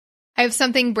I have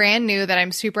something brand new that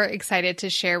I'm super excited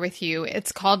to share with you.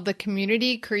 It's called the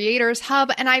Community Creators Hub,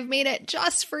 and I've made it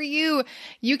just for you.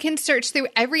 You can search through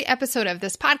every episode of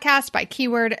this podcast by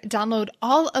keyword, download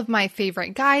all of my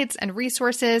favorite guides and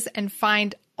resources, and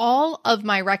find all of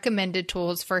my recommended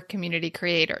tools for community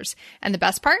creators. And the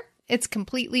best part? It's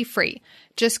completely free.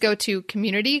 Just go to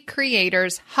Community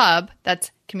Creators Hub, that's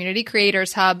Community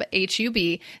Creators Hub,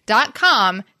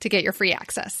 HUB.com to get your free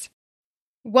access.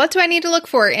 What do I need to look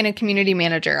for in a community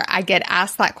manager? I get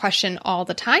asked that question all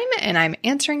the time, and I'm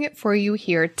answering it for you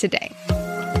here today.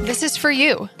 This is for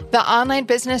you, the online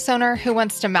business owner who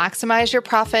wants to maximize your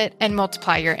profit and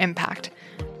multiply your impact.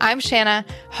 I'm Shanna,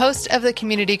 host of the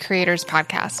Community Creators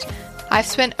Podcast. I've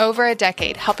spent over a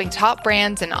decade helping top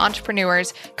brands and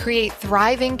entrepreneurs create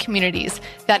thriving communities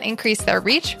that increase their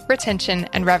reach, retention,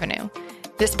 and revenue.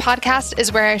 This podcast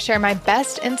is where I share my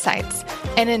best insights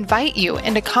and invite you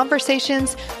into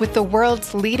conversations with the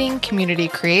world's leading community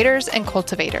creators and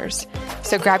cultivators.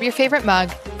 So grab your favorite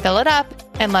mug, fill it up,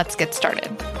 and let's get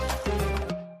started.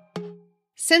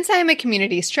 Since I am a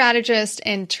community strategist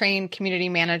and train community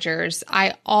managers,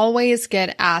 I always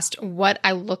get asked what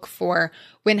I look for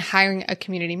when hiring a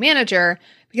community manager,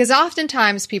 because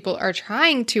oftentimes people are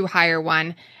trying to hire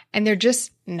one and they're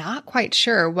just not quite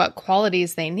sure what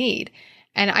qualities they need.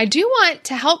 And I do want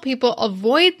to help people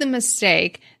avoid the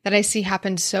mistake that I see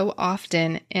happen so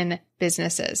often in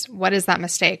businesses. What is that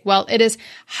mistake? Well, it is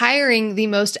hiring the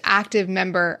most active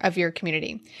member of your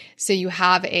community. So you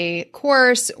have a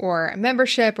course or a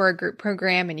membership or a group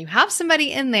program, and you have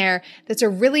somebody in there that's a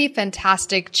really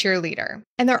fantastic cheerleader.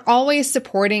 And they're always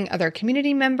supporting other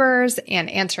community members and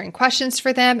answering questions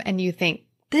for them. And you think,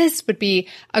 this would be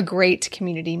a great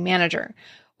community manager.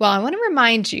 Well, I want to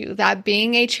remind you that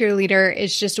being a cheerleader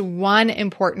is just one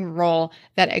important role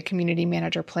that a community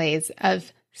manager plays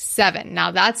of 7.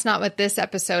 Now, that's not what this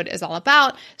episode is all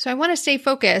about. So I want to stay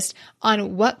focused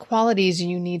on what qualities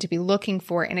you need to be looking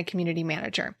for in a community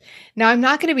manager. Now, I'm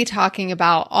not going to be talking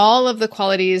about all of the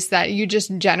qualities that you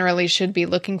just generally should be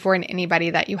looking for in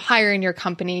anybody that you hire in your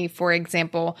company. For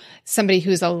example, somebody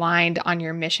who's aligned on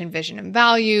your mission, vision, and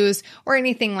values, or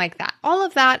anything like that. All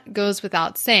of that goes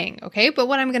without saying, okay? But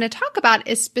what I'm going to talk about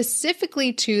is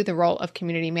specifically to the role of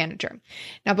community manager.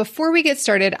 Now, before we get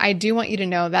started, I do want you to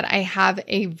know that I have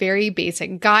a very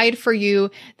basic guide for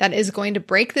you that is going to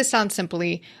break this down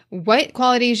simply, what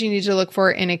qualities you need to look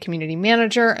for in a community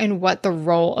manager and what the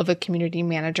role of a community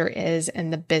manager is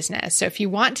in the business. So if you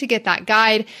want to get that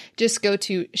guide, just go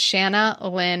to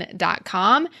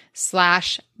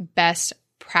shannalynn.com/best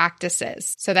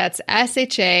practices. So that's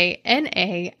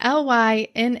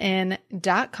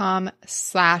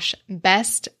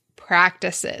SHANALYNN.com/best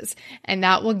practices. And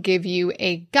that will give you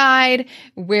a guide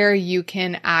where you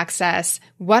can access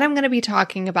what I'm going to be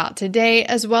talking about today,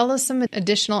 as well as some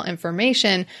additional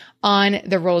information on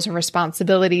the roles and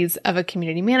responsibilities of a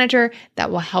community manager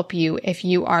that will help you if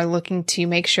you are looking to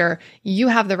make sure you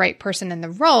have the right person in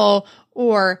the role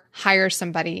or hire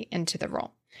somebody into the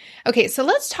role. Okay, so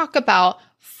let's talk about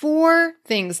 4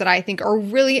 things that I think are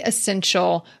really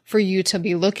essential for you to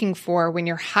be looking for when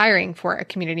you're hiring for a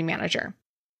community manager.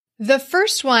 The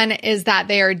first one is that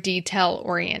they are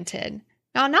detail-oriented.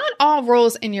 Now, not all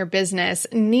roles in your business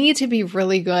need to be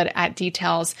really good at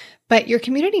details, but your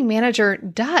community manager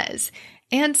does.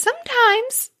 And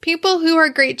sometimes people who are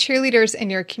great cheerleaders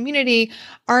in your community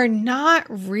are not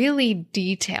really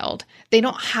detailed. They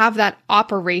don't have that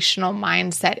operational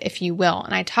mindset, if you will.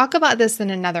 And I talk about this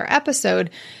in another episode,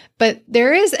 but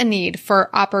there is a need for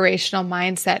operational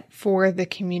mindset for the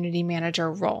community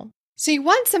manager role. So you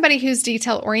want somebody who's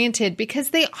detail-oriented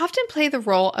because they often play the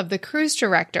role of the cruise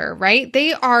director, right?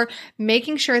 They are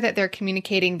making sure that they're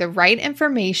communicating the right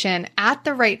information at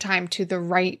the right time to the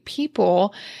right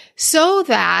people so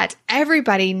that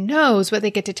everybody knows what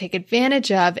they get to take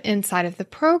advantage of inside of the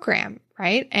program,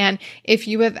 right? And if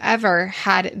you have ever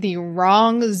had the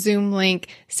wrong Zoom link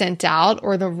sent out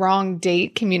or the wrong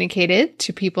date communicated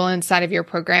to people inside of your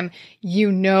program,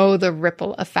 you know the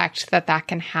ripple effect that that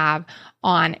can have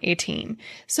on a team.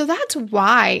 So that's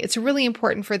why it's really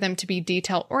important for them to be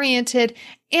detail oriented,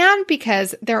 and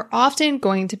because they're often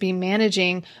going to be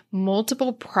managing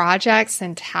multiple projects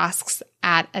and tasks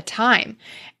at a time.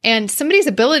 And somebody's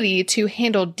ability to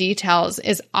handle details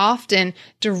is often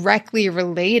directly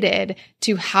related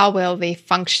to how well they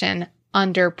function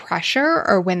under pressure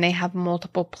or when they have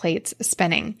multiple plates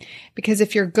spinning. Because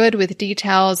if you're good with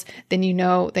details, then you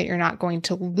know that you're not going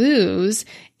to lose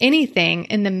anything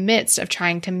in the midst of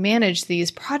trying to manage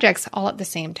these projects all at the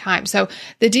same time. So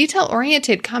the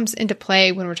detail-oriented comes into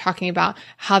play when we're talking about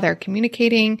how they're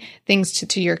communicating things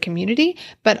to your community,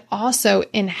 but also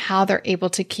in how they're able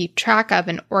to keep track of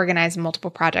and organize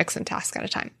multiple projects and tasks at a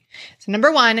time. So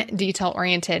number one,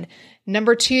 detail-oriented.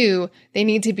 Number two, they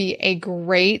need to be a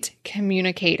great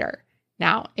communicator.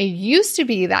 Now, it used to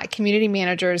be that community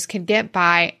managers could get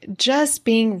by just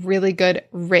being really good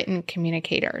written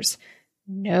communicators.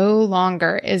 No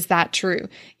longer is that true.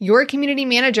 Your community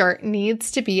manager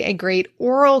needs to be a great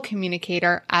oral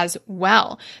communicator as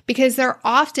well, because they're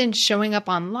often showing up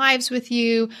on lives with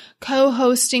you,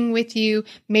 co-hosting with you,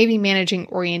 maybe managing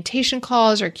orientation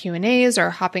calls or Q&As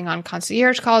or hopping on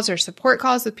concierge calls or support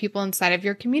calls with people inside of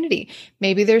your community.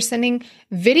 Maybe they're sending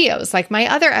videos like my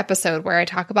other episode where I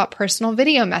talk about personal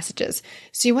video messages.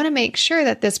 So you want to make sure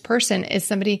that this person is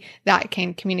somebody that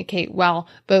can communicate well,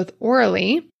 both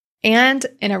orally and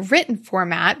in a written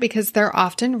format, because they're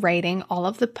often writing all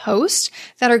of the posts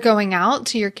that are going out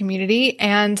to your community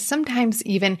and sometimes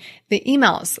even the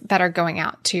emails that are going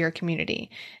out to your community.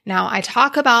 Now, I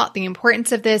talk about the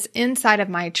importance of this inside of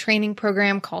my training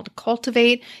program called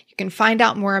Cultivate. You can find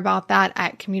out more about that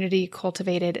at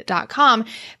communitycultivated.com.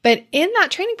 But in that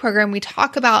training program, we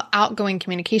talk about outgoing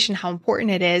communication, how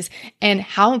important it is, and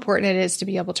how important it is to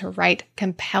be able to write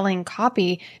compelling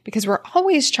copy, because we're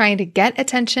always trying to get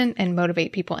attention and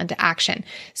motivate people into action.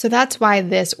 So that's why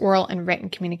this oral and written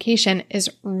communication is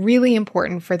really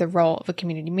important for the role of a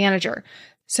community manager.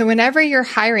 So whenever you're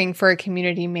hiring for a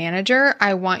community manager,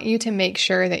 I want you to make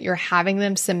sure that you're having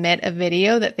them submit a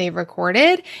video that they've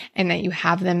recorded and that you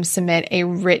have them submit a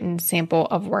written sample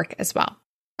of work as well.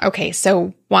 Okay,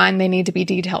 so 1, they need to be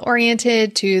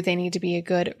detail-oriented. 2, they need to be a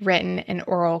good written and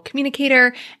oral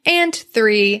communicator. And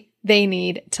 3, they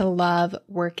need to love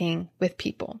working with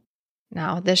people.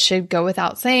 Now, this should go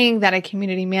without saying that a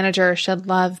community manager should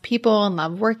love people and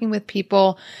love working with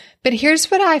people. But here's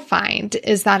what I find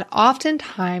is that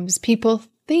oftentimes people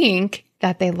think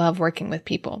that they love working with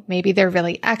people. Maybe they're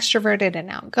really extroverted and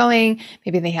outgoing.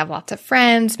 Maybe they have lots of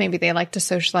friends. Maybe they like to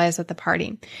socialize at the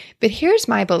party. But here's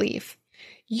my belief.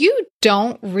 You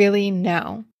don't really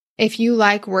know if you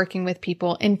like working with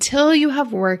people until you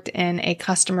have worked in a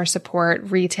customer support,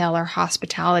 retail, or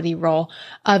hospitality role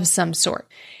of some sort.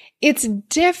 It's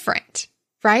different,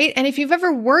 right? And if you've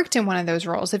ever worked in one of those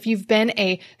roles, if you've been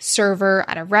a server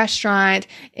at a restaurant,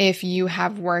 if you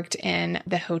have worked in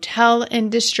the hotel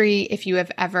industry, if you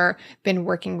have ever been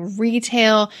working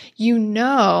retail, you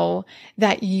know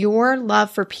that your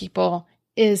love for people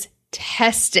is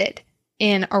tested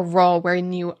in a role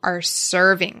wherein you are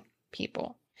serving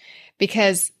people.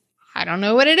 Because I don't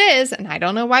know what it is, and I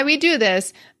don't know why we do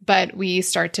this, but we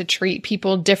start to treat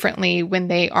people differently when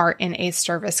they are in a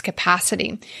service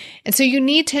capacity. And so you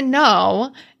need to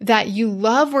know that you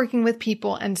love working with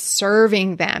people and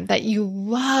serving them, that you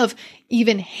love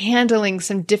even handling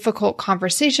some difficult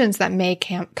conversations that may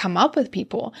come up with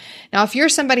people. Now, if you're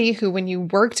somebody who, when you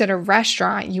worked at a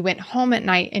restaurant, you went home at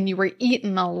night and you were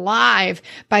eaten alive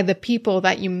by the people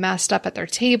that you messed up at their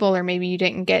table, or maybe you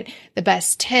didn't get the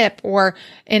best tip, or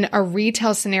in a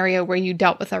retail scenario where you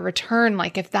dealt with a return,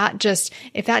 like if that just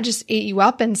ate you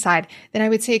up inside, then I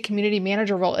would say a community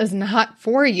manager role is not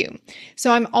for you.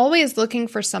 So I'm always looking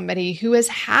for somebody who has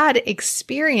had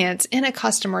experience in a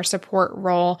customer support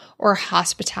role or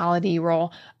hospitality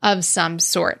role of some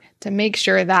sort to make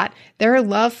sure that their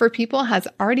love for people has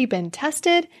already been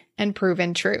tested and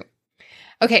proven true.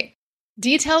 Okay.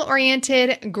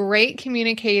 Detail-oriented, great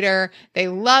communicator. They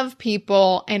love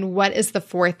people. And what is the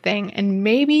fourth thing? And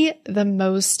maybe the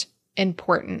most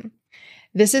important.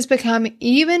 This has become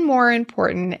even more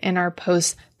important in our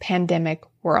post-pandemic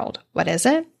world. What is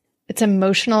it? It's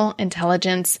emotional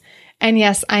intelligence. And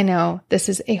yes, I know this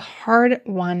is a hard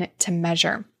one to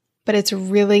measure, but it's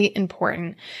really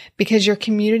important because your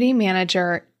community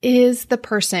manager is the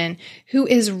person who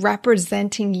is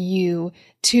representing you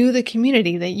to the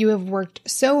community that you have worked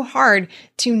so hard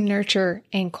to nurture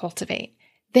and cultivate.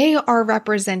 They are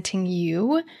representing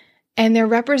you, and they're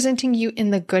representing you in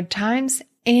the good times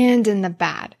and in the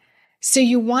bad. So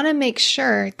you want to make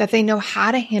sure that they know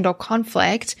how to handle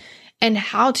conflict and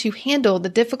how to handle the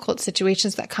difficult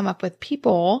situations that come up with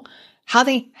people, how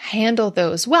they handle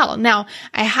those well. Now,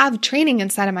 I have training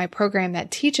inside of my program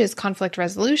that teaches conflict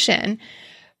resolution,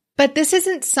 but this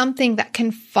isn't something that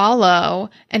can follow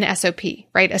an SOP,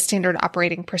 right? A standard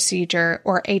operating procedure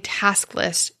or a task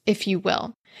list, if you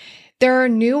will. There are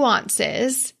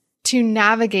nuances to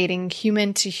navigating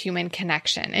human to human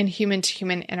connection and human to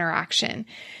human interaction.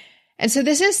 And so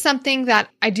this is something that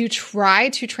I do try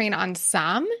to train on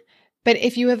some, but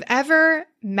if you have ever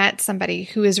met somebody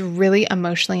who is really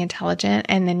emotionally intelligent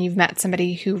and then you've met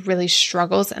somebody who really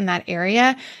struggles in that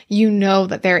area, you know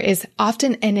that there is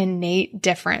often an innate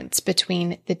difference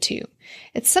between the two.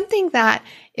 It's something that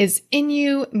is in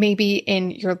you, maybe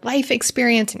in your life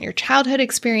experience and your childhood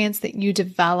experience, that you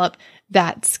develop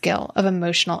that skill of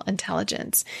emotional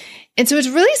intelligence. And so it's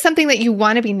really something that you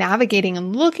want to be navigating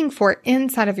and looking for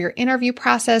inside of your interview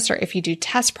process, or if you do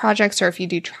test projects, or if you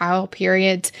do trial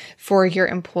periods for your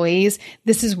employees.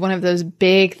 This is one of those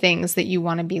big things that you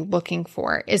want to be looking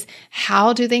for, is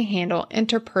how do they handle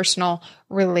interpersonal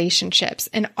relationships?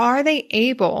 And are they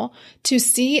able to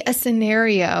see a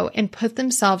scenario and put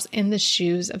themselves in the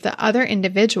shoes of the other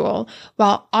individual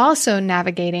while also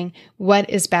navigating what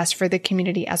is best for the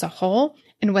community as a whole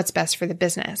and what's best for the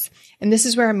business? And this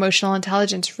is where emotional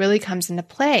intelligence really comes into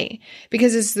play,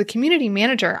 because as the community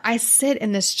manager, I sit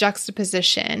in this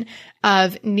juxtaposition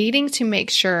of needing to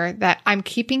make sure that I'm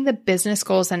keeping the business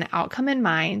goals and outcome in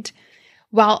mind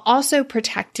while also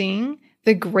protecting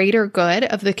the greater good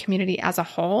of the community as a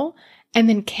whole, and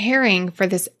then caring for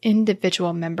this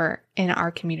individual member in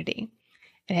our community.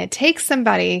 And it takes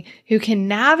somebody who can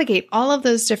navigate all of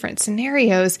those different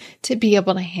scenarios to be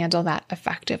able to handle that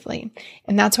effectively.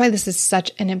 And that's why this is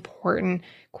such an important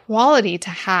quality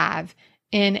to have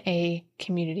in a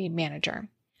community manager.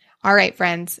 All right,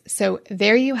 friends. So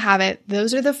there you have it.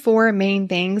 Those are the 4 main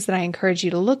things that I encourage you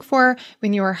to look for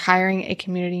when you are hiring a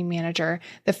community manager.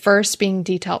 The first being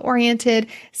detail-oriented,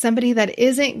 somebody that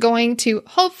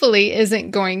hopefully isn't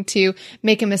going to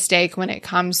make a mistake when it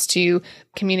comes to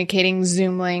communicating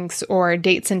Zoom links or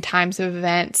dates and times of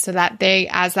events, so that they,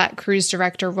 as that cruise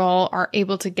director role, are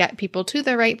able to get people to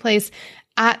the right place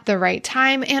at the right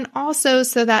time, and also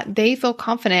so that they feel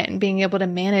confident in being able to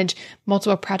manage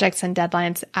multiple projects and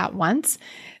deadlines at once.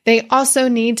 They also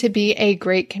need to be a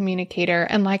great communicator.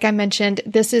 And like I mentioned,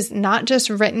 this is not just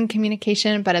written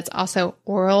communication, but it's also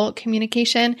oral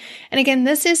communication. And again,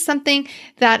 this is something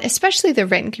that, especially the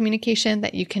written communication,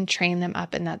 that you can train them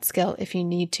up in that skill if you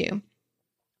need to.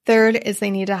 Third is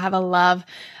they need to have a love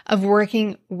of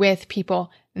working with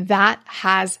people. That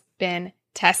has been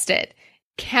tested.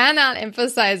 Cannot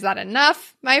emphasize that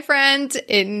enough, my friend.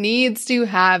 It needs to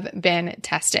have been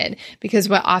tested, because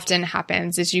what often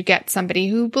happens is you get somebody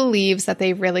who believes that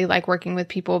they really like working with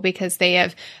people because they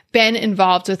have been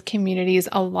involved with communities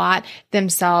a lot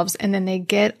themselves. And then they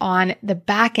get on the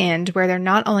back end where they're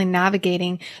not only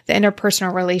navigating the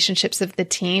interpersonal relationships of the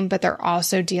team, but they're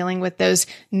also dealing with those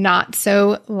not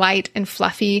so light and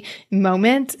fluffy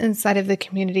moments inside of the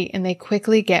community. And they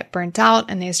quickly get burnt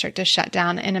out and they start to shut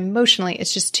down, and emotionally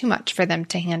it's just too much for them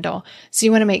to handle. So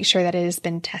you want to make sure that it has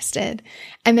been tested.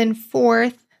 And then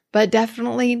fourth, but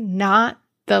definitely not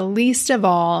the least of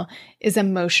all, is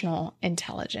emotional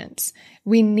intelligence.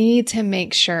 We need to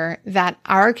make sure that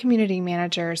our community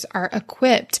managers are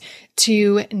equipped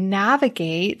to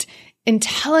navigate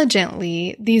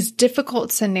intelligently these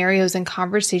difficult scenarios and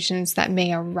conversations that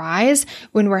may arise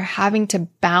when we're having to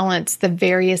balance the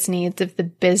various needs of the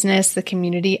business, the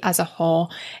community as a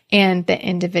whole, and the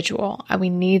individual.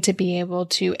 We need to be able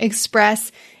to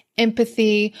express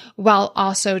empathy while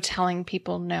also telling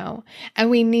people no.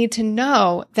 And we need to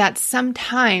know that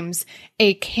sometimes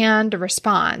a canned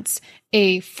response,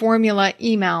 a formula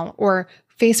email or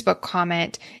Facebook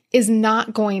comment is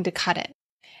not going to cut it.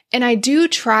 And I do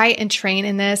try and train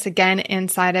in this. Again,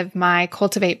 inside of my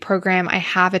Cultivate program, I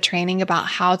have a training about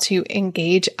how to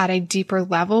engage at a deeper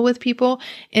level with people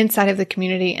inside of the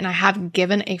community. And I have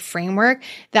given a framework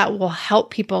that will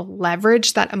help people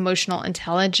leverage that emotional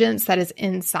intelligence that is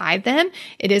inside them.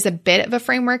 It is a bit of a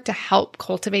framework to help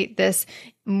cultivate this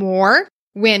more.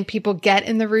 When people get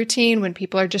in the routine, when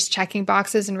people are just checking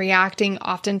boxes and reacting,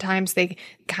 oftentimes they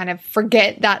kind of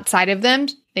forget that side of them.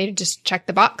 They just check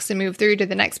the box and move through to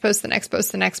the next post, the next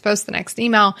post, the next post, the next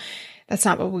email. That's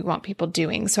not what we want people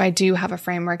doing. So I do have a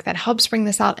framework that helps bring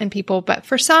this out in people. But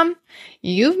for some,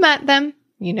 you've met them,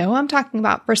 you know who I'm talking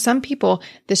about. For some people,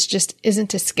 this just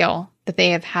isn't a skill that they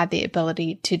have had the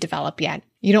ability to develop yet.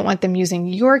 You don't want them using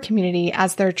your community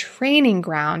as their training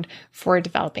ground for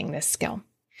developing this skill.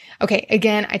 Okay,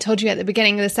 again, I told you at the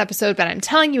beginning of this episode, but I'm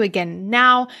telling you again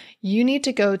now, you need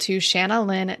to go to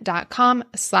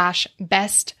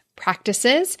shanalynn.com/best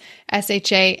practices,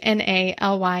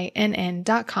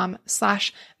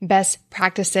 SHANALYNN.com/best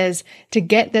practices to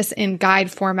get this in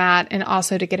guide format and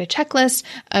also to get a checklist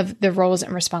of the roles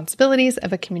and responsibilities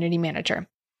of a community manager.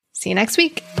 See you next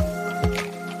week.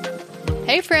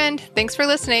 Hey friend, thanks for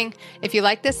listening. If you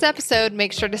like this episode,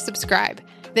 make sure to subscribe.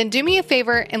 Then do me a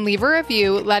favor and leave a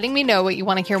review letting me know what you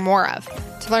want to hear more of.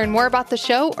 To learn more about the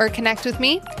show or connect with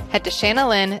me, head to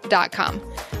shanalynn.com.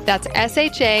 That's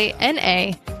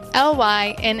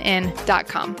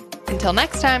SHANALYNN.com. Until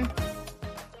next time.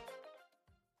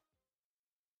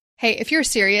 Hey, if you're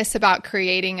serious about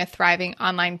creating a thriving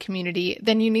online community,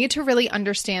 then you need to really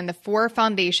understand the 4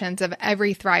 foundations of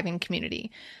every thriving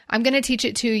community. I'm going to teach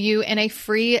it to you in a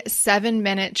free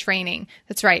 7-minute training.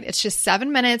 That's right. It's just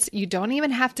 7 minutes. You don't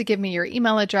even have to give me your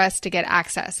email address to get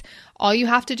access. All you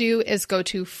have to do is go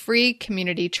to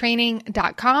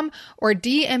freecommunitytraining.com or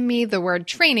DM me the word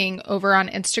training over on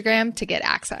Instagram to get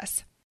access.